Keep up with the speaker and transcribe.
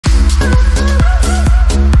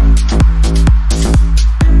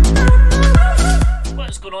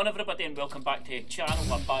welcome back to the channel.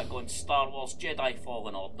 We're back on Star Wars Jedi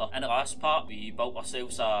Fallen Order. In the last part we built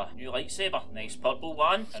ourselves a new lightsaber, nice purple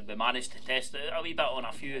one, and we managed to test it out a wee bit on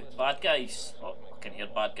a few bad guys. Oh, I can hear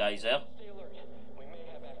bad guys there.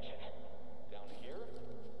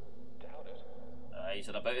 He's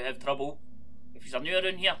about to have trouble. If you're new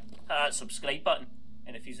around here, hit that subscribe button,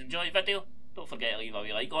 and if you enjoy the video, don't forget to leave a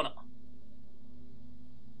wee like on it.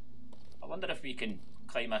 I wonder if we can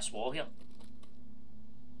climb this wall here.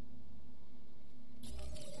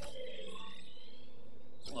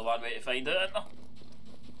 Only one way to find out, isn't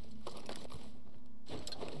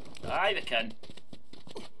there? Aye, we can.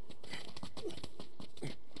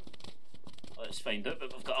 Let's find out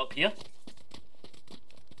what we've got up here.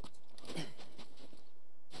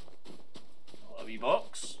 A wee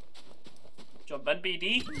box. Jump in,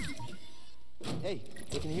 BD. Hey,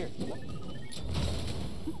 look in here.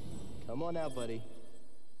 Come on now, buddy.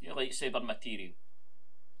 Your lightsaber material.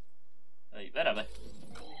 Right, where are we?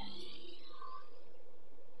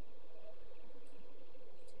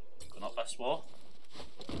 Going up this wall.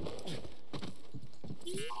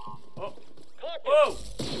 Oh. Whoa!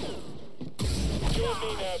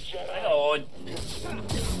 Hang on.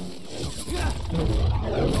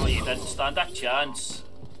 Oh, you didn't stand a chance.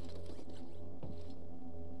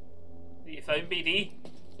 What you found, BD?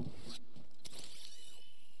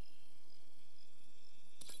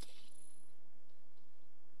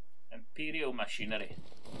 Imperial machinery.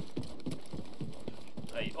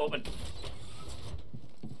 Right, open.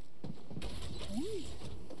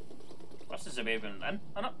 This is the way we went in,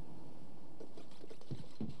 isn't it?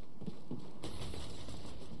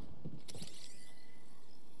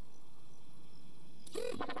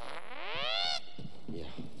 Yeah.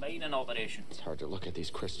 Mining operation. It's hard to look at these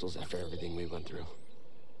crystals after everything we went through.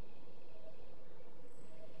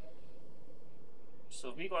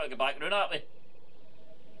 So we gotta go back round, aren't we?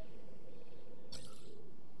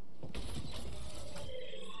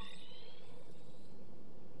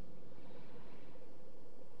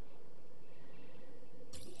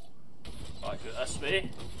 Back out this way.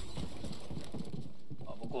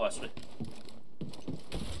 Oh, we'll go this way.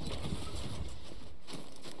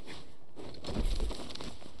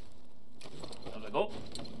 There we go.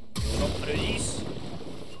 Jump through these.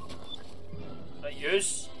 Right,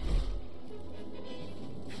 use.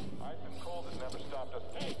 Ice and cold has never stopped us.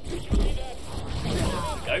 Hey, did you see that?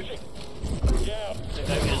 There we go. Yeah. Look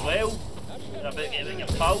out as well. You're about to get what your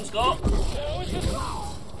pals got.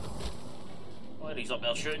 Oh, he's up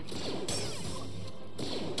there shooting.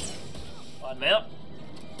 One there.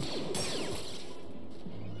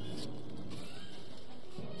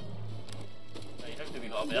 Right, how do we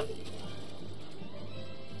got up there?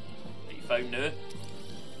 What you found now?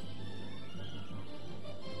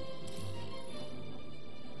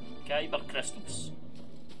 Kyber crystals.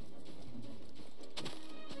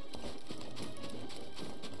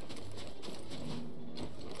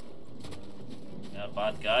 They're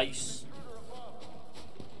bad guys.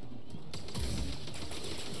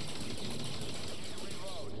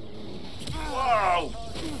 Wow!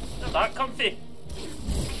 Not that comfy.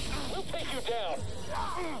 We'll take you down.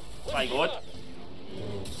 My God.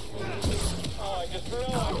 Oh, I just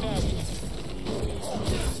realized that.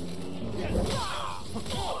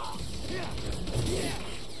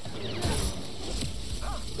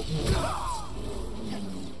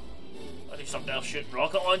 Are they up there shooting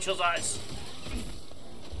rocket launchers at us?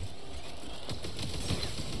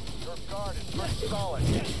 Your guard is pretty solid.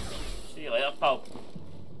 See you later, pal.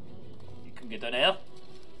 You can get down here.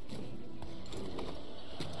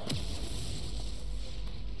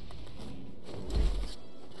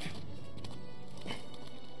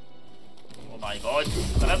 Oh my God,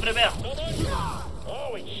 they're everywhere.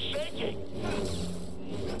 Oh, he's shaking.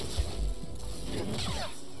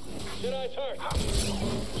 Jedi turret.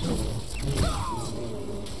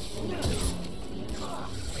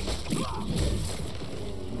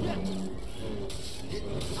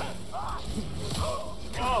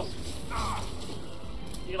 Oh!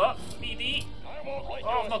 Heal up, BD. I won't let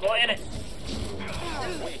Oh, I've not got any.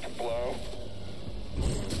 Weak blow.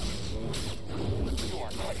 You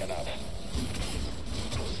aren't quick enough.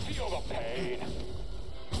 Feel the pain.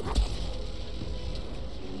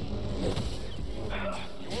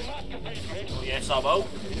 You will not defeat me. Oh, yes, I will.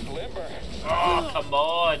 It's limber. Oh, come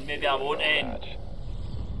on. Maybe I won't end.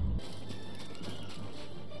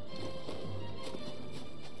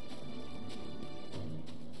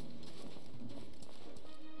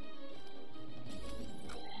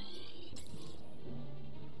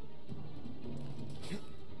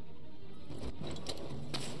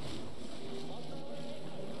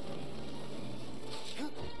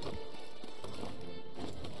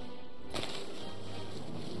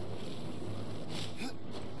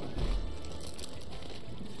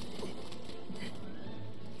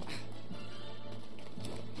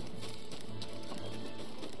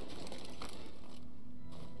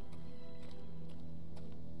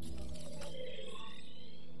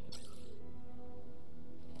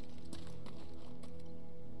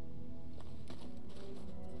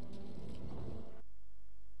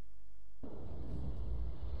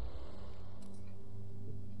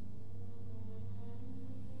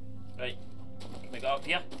 up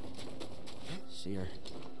here. Seer.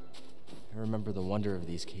 I remember the wonder of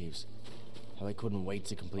these caves. How I couldn't wait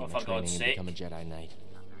to complete my for training God's and sake. become a Jedi Knight.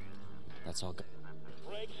 That's all.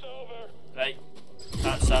 Break's over. Right.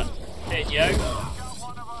 That's it. Take you out.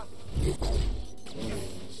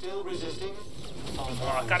 Still resisting?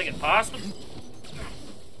 Oh, I can't get past him.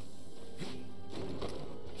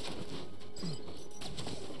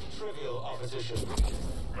 Trivial opposition.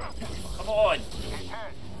 Come on.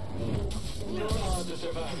 Your odds of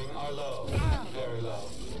surviving are low. Very low.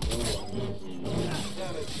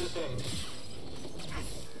 Damage sustained.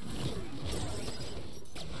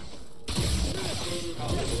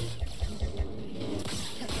 Incompetent.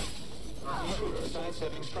 Intruder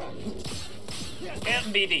sidestepping strike.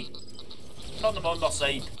 NBDY. Turn them on their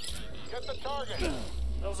side. Get the target.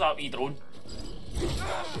 There's that wee drone.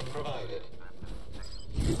 Passing provided.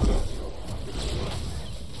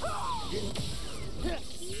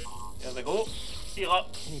 There we go. Heal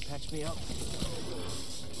up. Can you patch me up?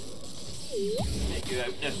 Take you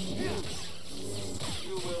out now.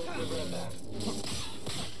 You will regret that.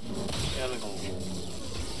 There we go.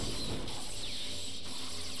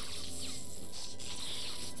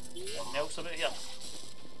 Anything else about here?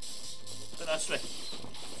 Go this way.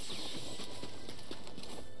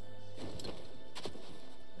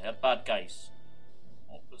 They're bad guys.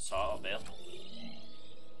 Oh, what's that up there? Did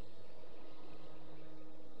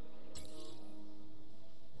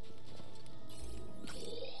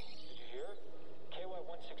you hear?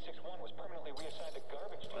 KY-1661 was permanently reassigned to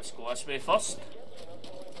garbage duty. Let's go this way first.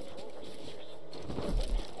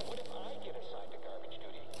 What if I get assigned to garbage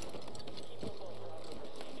duty? Keep up on proper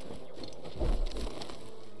procedure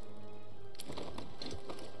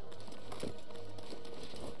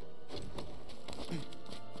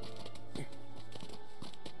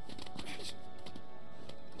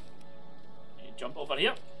and you You jump over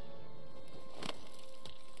here.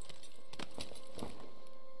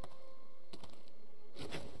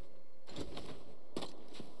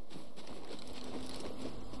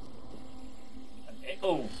 An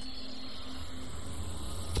echo.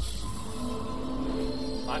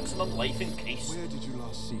 Maximum life increase. Where did you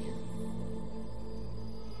last see him?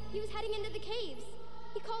 He was heading into the caves.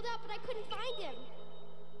 He called out, but I couldn't find him.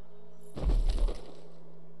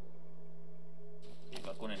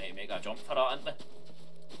 We're going to need to make a jump for that, aren't we?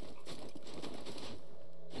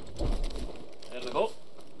 There we go.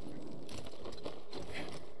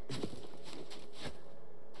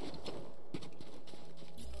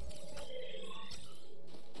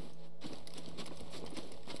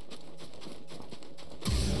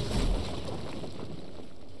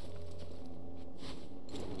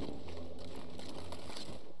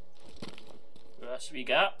 This we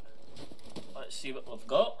got. Let's see what we've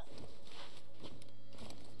got.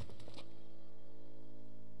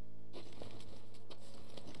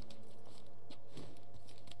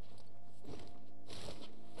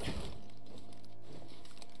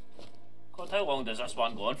 God, how long does this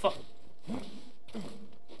one go on for?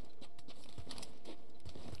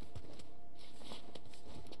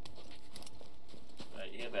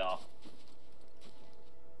 Right, here we are.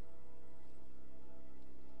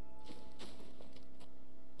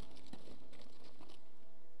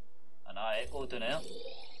 And I echo down there.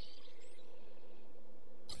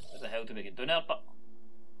 What the hell do we get down there? But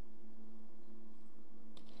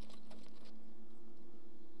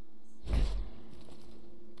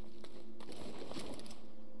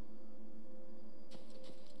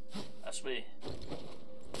this way.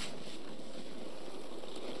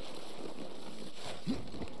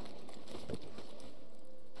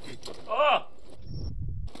 Oh!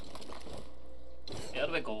 There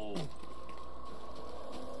we go.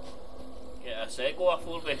 Get a seco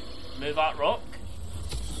before we move that rock.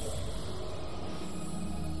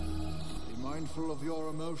 Be mindful of your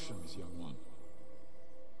emotions, young one.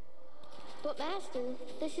 But Master,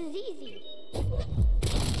 this is easy.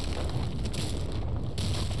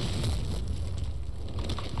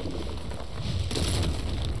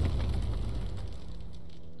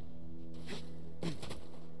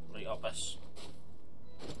 Right up this.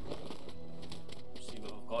 See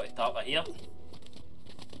what we've got to target here.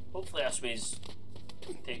 Hopefully this ways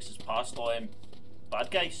takes us past all them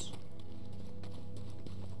bad guys.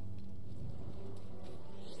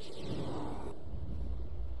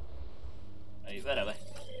 Right, where are we?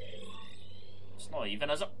 It's not even,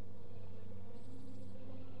 is it?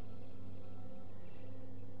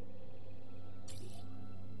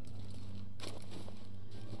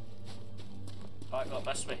 Back up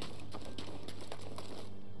this way.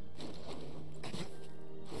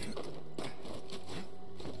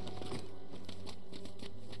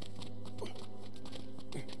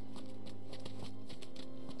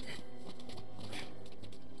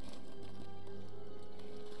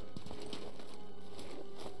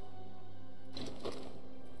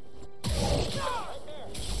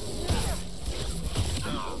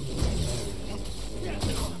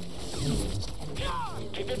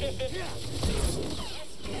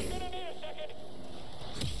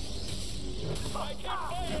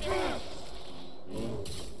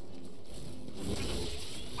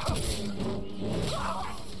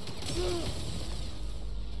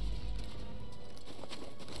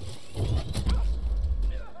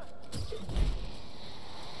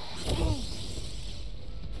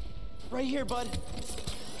 Right here, bud.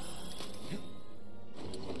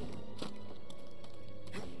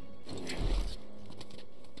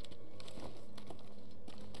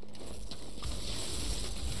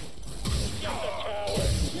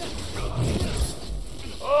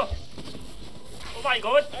 Oh! Oh my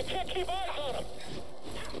god! I can't keep eyes on him.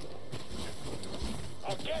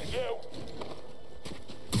 I'll get you.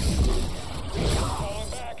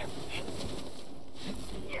 Falling back.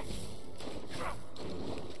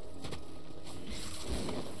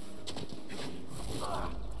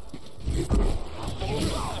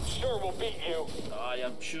 I'm sure we'll beat you. I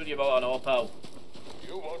am sure you will, I know, pal.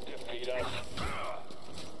 You won't defeat us.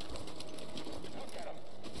 Look at him.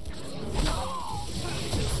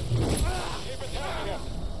 Keep attacking him.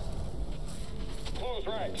 Close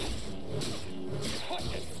ranks.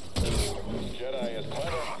 Deflected. Jedi is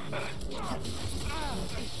clever.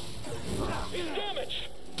 He's damaged.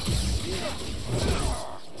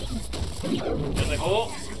 There they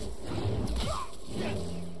go.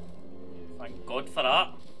 Thank God for that.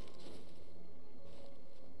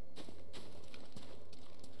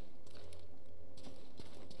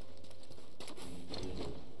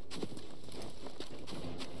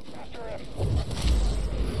 After him.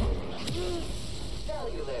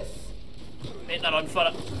 Valueless. Make the run for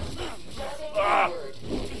it. Ah!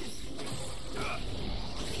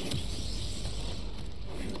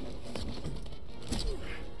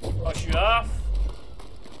 Push you off.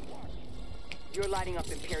 You're lighting up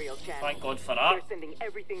Imperial channels. Thank God for They're that. sending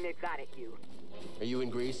everything they've got at you. Are you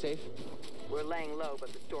and Grease safe? We're laying low,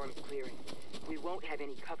 but the storm's clearing. We won't have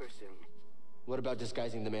any cover soon. What about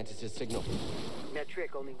disguising the Mantis' signal? That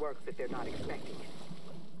trick only works if they're not expecting it.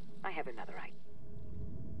 I have another idea.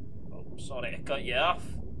 Oh, sorry to cut you off.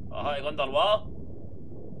 I had to go underwater.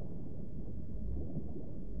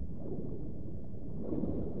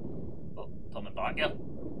 Oh, coming back here.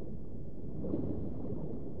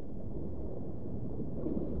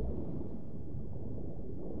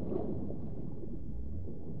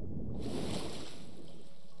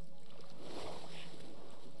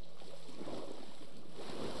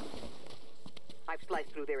 I've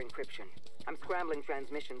sliced through their encryption. I'm scrambling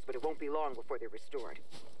transmissions, but it won't be long before they're restored.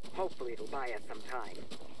 Hopefully it'll buy us some time.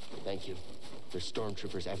 Thank you. There's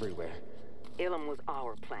stormtroopers everywhere. Ilum was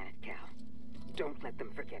our planet, Cal. Don't let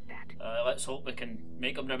them forget that. Let's hope we can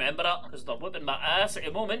make them remember that, because they're whipping my ass at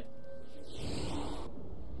the moment.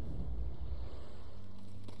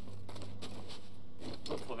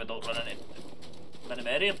 Hopefully we don't run into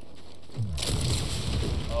Minimarium.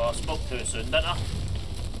 Oh, I spoke too soon, didn't I?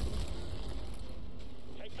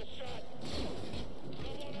 Take the shot.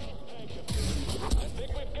 Someone else take him. I think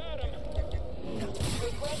we've got him.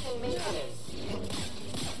 Requesting maintenance.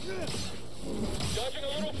 Dodging a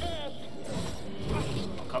little fast.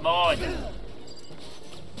 Oh, come on!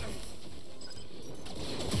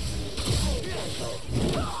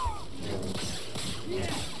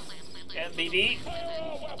 NBDY. Fire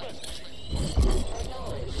all weapons. Move up.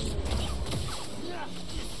 Now.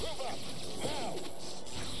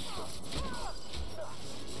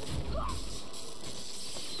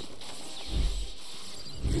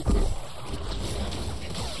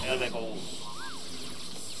 There we go.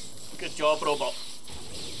 Good job, robot.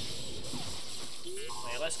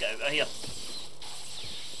 Right, let's get out of here.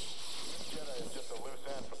 Jedi is just a loose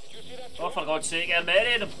end. Did you see that? Oh, for God's sake, I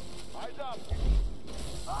married him. Eyes up.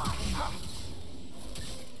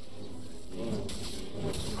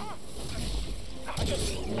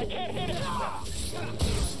 I can't hit it.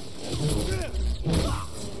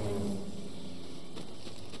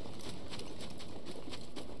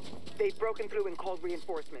 They've broken through and called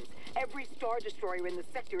reinforcements. Every Star Destroyer in the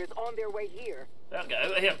sector is on their way here. Better get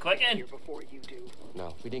out of here, quick in. Here before you do.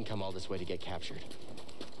 No, we didn't come all this way to get captured.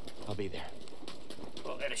 I'll be there.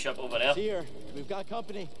 Oh, get a ship over there. Seer, we've got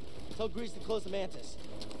company. Tell Grease to close the Mantis.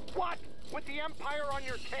 What? With the Empire on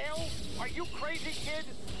your tail? Are you crazy, kid?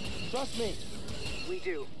 Trust me. We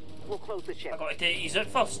do. We'll close the I ship. gotta take these out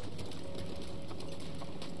first.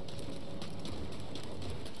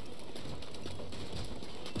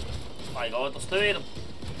 My God, there's two of them.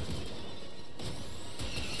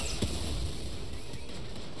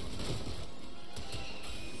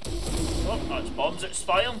 Oh, that's bombs that's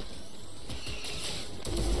firing.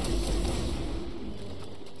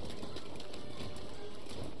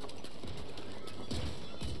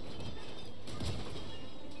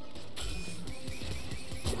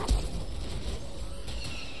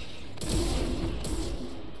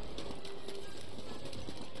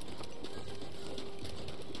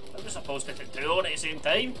 supposed to put two on at the same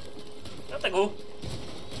time. There they go.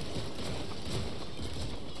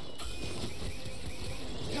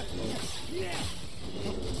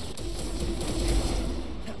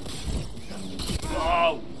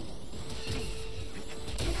 Wow.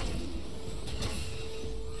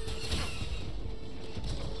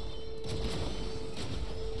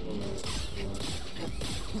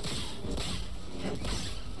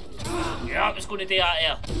 Yeah, I was going to do that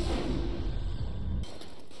here.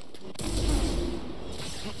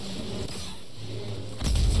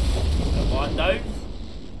 One down.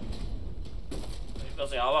 Where's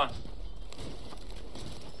the other one?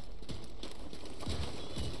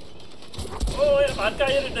 Oh, wait, a bad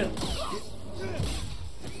guy here now.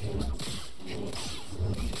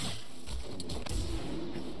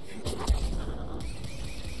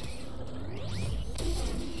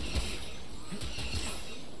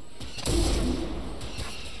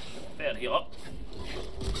 Fair heal up.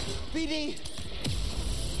 BD!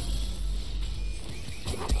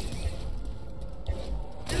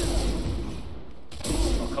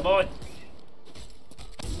 Oh, come on.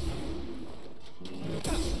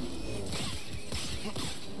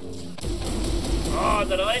 Oh,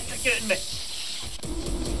 they're electrocuting me.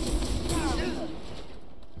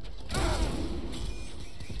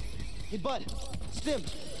 Hey, bud! Stim!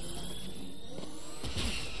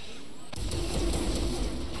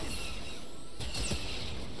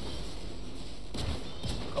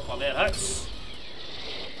 Couple more hits.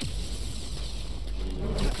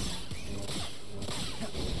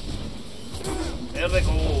 There we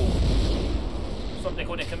go. Somebody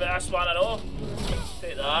going to commit this one, I know.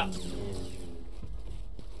 Take that.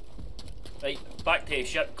 Right, back to the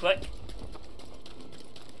ship, quick.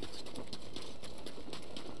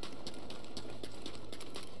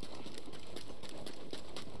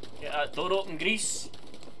 Get that door open, Grease.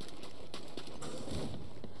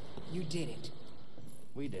 You did it.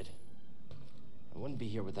 We did. I wouldn't be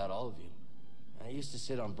here without all of you. I used to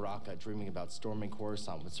sit on Baraka dreaming about storming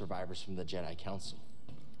Coruscant with survivors from the Jedi Council.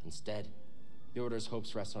 Instead, the Order's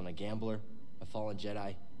hopes rest on a gambler, a fallen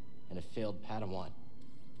Jedi, and a failed Padawan.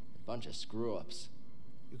 A bunch of screw-ups.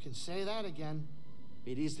 You can say that again.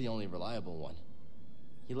 BD's the only reliable one.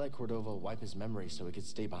 He let Cordova wipe his memory so he could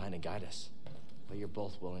stay behind and guide us. But you're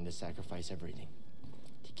both willing to sacrifice everything.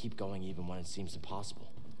 To keep going even when it seems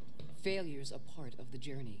impossible. Failure's a part of the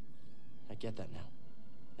journey. I get that now.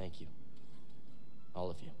 Thank you. All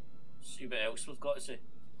of you. See what else we've got to say.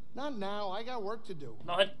 Not now. I got work to do.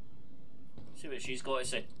 Nothing. See what she's got to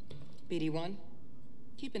say. BD1,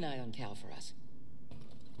 keep an eye on Cal for us.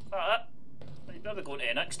 Alright. Right, where are we going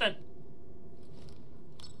to next then?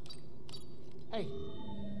 Hey,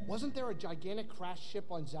 wasn't there a gigantic crash ship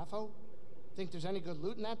on Zepho? Think there's any good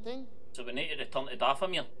loot in that thing? So we need to return to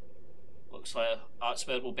Dathomir. Looks like that's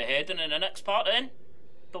where we'll be heading in the next part then.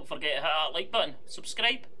 Don't forget to hit that like button,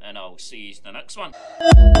 subscribe, and I'll see you in the next one.